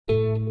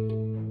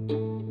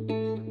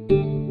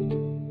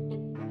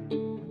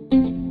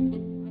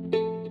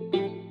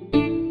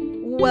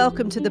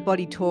Welcome to the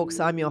Body Talks.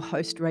 I'm your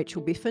host,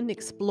 Rachel Biffin,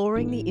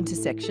 exploring the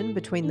intersection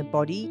between the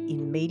body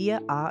in media,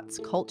 arts,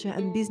 culture,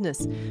 and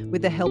business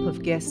with the help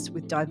of guests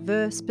with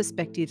diverse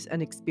perspectives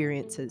and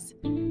experiences.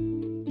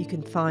 You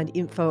can find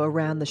info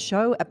around the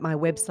show at my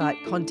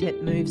website,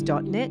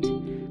 contentmoves.net,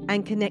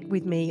 and connect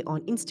with me on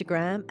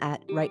Instagram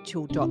at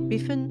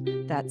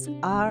rachel.biffin. That's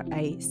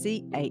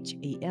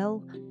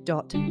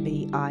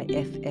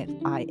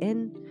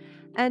RACHEL.BIFFIN.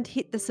 And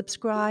hit the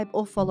subscribe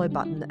or follow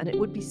button, and it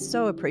would be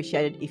so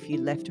appreciated if you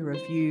left a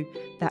review.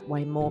 That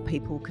way more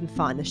people can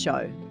find the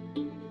show.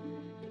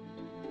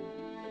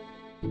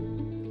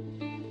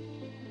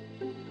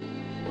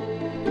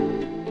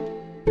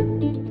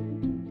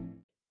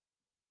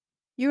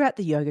 You're at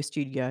the yoga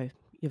studio.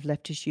 You've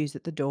left your shoes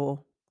at the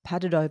door,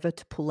 padded over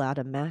to pull out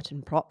a mat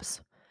and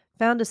props,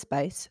 found a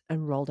space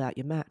and rolled out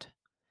your mat.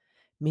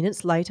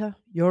 Minutes later,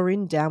 you're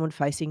in downward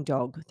facing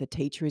dog. The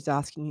teacher is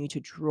asking you to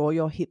draw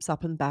your hips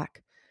up and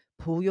back,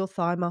 pull your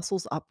thigh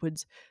muscles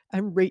upwards,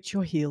 and reach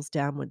your heels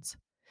downwards.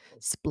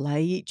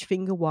 Splay each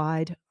finger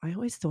wide. I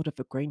always thought of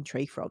a green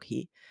tree frog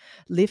here.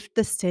 Lift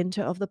the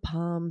center of the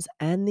palms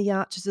and the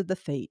arches of the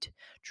feet.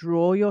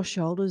 Draw your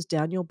shoulders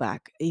down your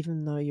back,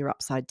 even though you're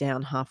upside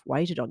down, half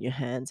weighted on your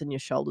hands, and your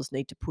shoulders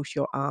need to push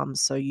your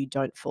arms so you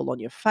don't fall on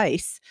your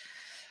face.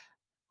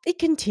 It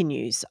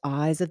continues,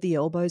 eyes of the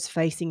elbows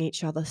facing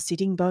each other,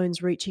 sitting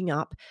bones reaching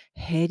up,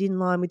 head in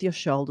line with your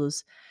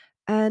shoulders.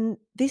 And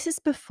this is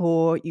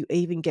before you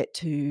even get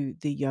to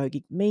the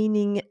yogic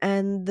meaning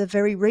and the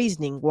very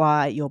reasoning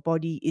why your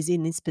body is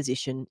in this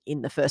position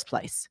in the first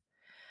place.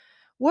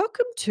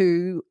 Welcome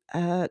to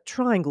a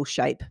triangle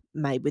shape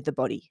made with the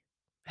body.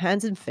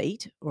 Hands and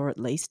feet, or at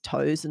least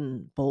toes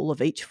and ball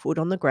of each foot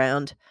on the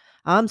ground,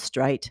 arms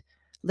straight,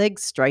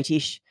 legs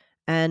straightish,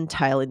 and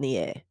tail in the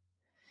air.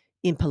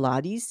 In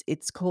Pilates,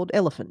 it's called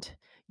elephant.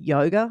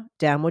 Yoga,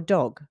 downward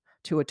dog.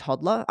 To a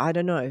toddler, I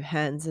don't know,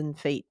 hands and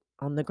feet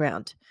on the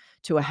ground.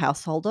 To a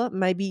householder,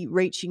 maybe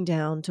reaching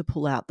down to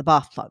pull out the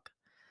bath plug.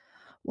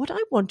 What I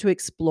want to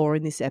explore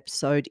in this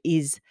episode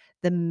is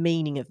the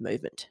meaning of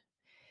movement.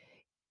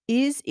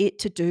 Is it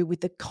to do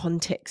with the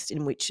context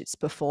in which it's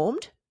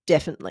performed?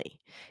 Definitely.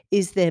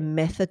 Is there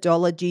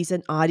methodologies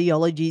and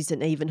ideologies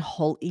and even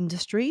whole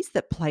industries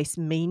that place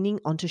meaning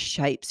onto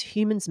shapes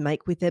humans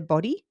make with their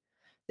body?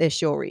 There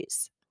sure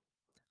is.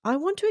 I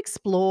want to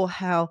explore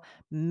how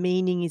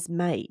meaning is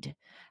made,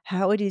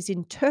 how it is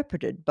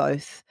interpreted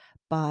both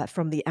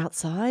from the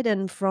outside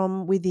and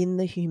from within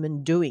the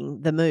human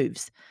doing the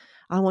moves.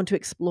 I want to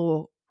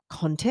explore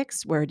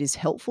context where it is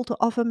helpful to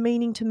offer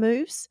meaning to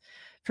moves.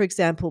 For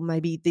example,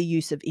 maybe the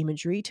use of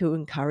imagery to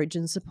encourage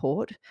and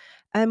support,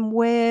 and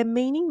where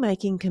meaning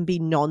making can be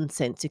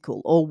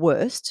nonsensical or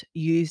worst,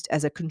 used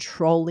as a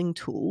controlling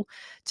tool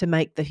to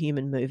make the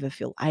human mover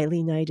feel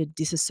alienated,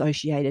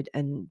 disassociated,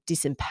 and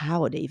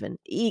disempowered even.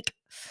 Eek.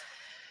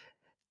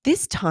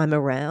 This time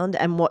around,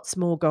 and what's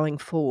more going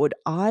forward,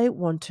 I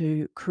want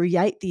to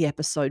create the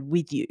episode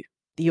with you,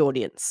 the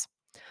audience.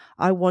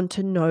 I want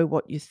to know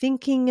what you're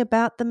thinking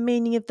about the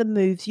meaning of the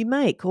moves you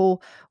make or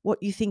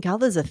what you think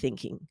others are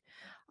thinking.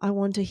 I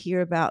want to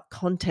hear about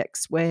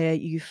contexts where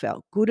you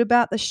felt good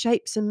about the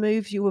shapes and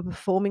moves you were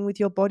performing with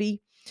your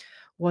body.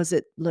 Was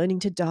it learning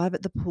to dive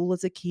at the pool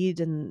as a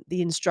kid and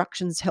the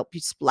instructions help you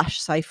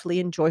splash safely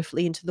and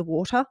joyfully into the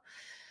water?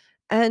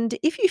 And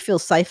if you feel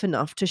safe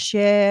enough to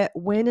share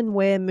when and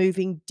where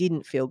moving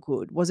didn't feel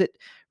good, was it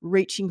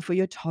reaching for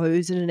your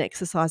toes in an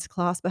exercise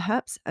class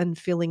perhaps and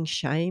feeling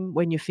shame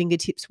when your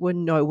fingertips were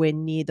nowhere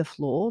near the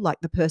floor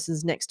like the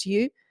person's next to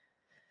you?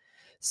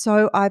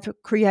 So I've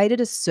created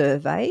a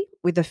survey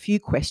with a few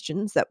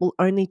questions that will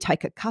only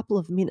take a couple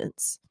of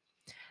minutes.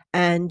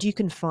 And you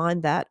can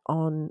find that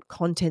on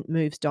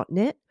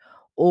contentmoves.net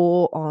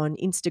or on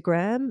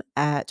Instagram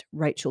at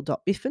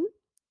rachel.biffin.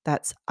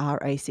 That's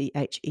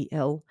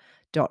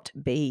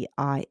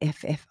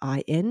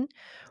RACHEL.BIFFIN,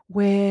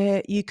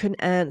 where you can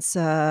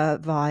answer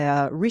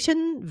via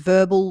written,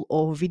 verbal,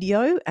 or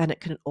video, and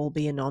it can all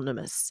be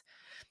anonymous.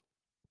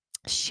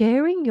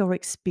 Sharing your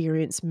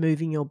experience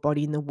moving your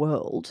body in the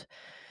world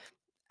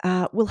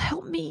will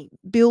help me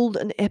build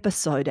an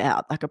episode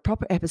out, like a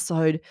proper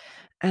episode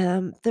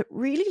that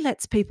really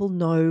lets people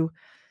know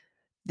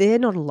they're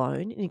not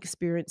alone in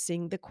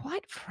experiencing the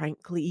quite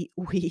frankly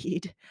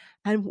weird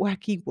and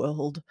wacky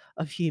world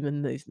of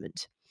human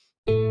movement.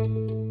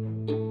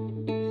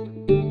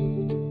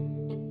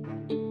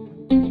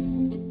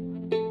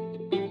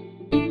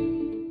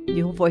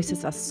 Your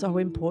voices are so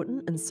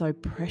important and so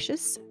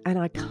precious, and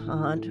I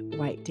can't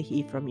wait to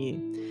hear from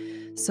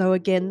you. So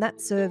again,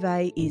 that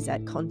survey is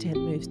at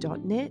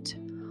contentmoves.net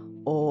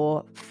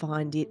or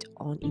find it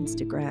on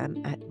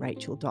Instagram at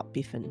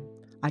rachel.biffin.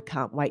 I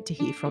can't wait to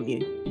hear from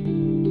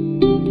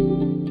you.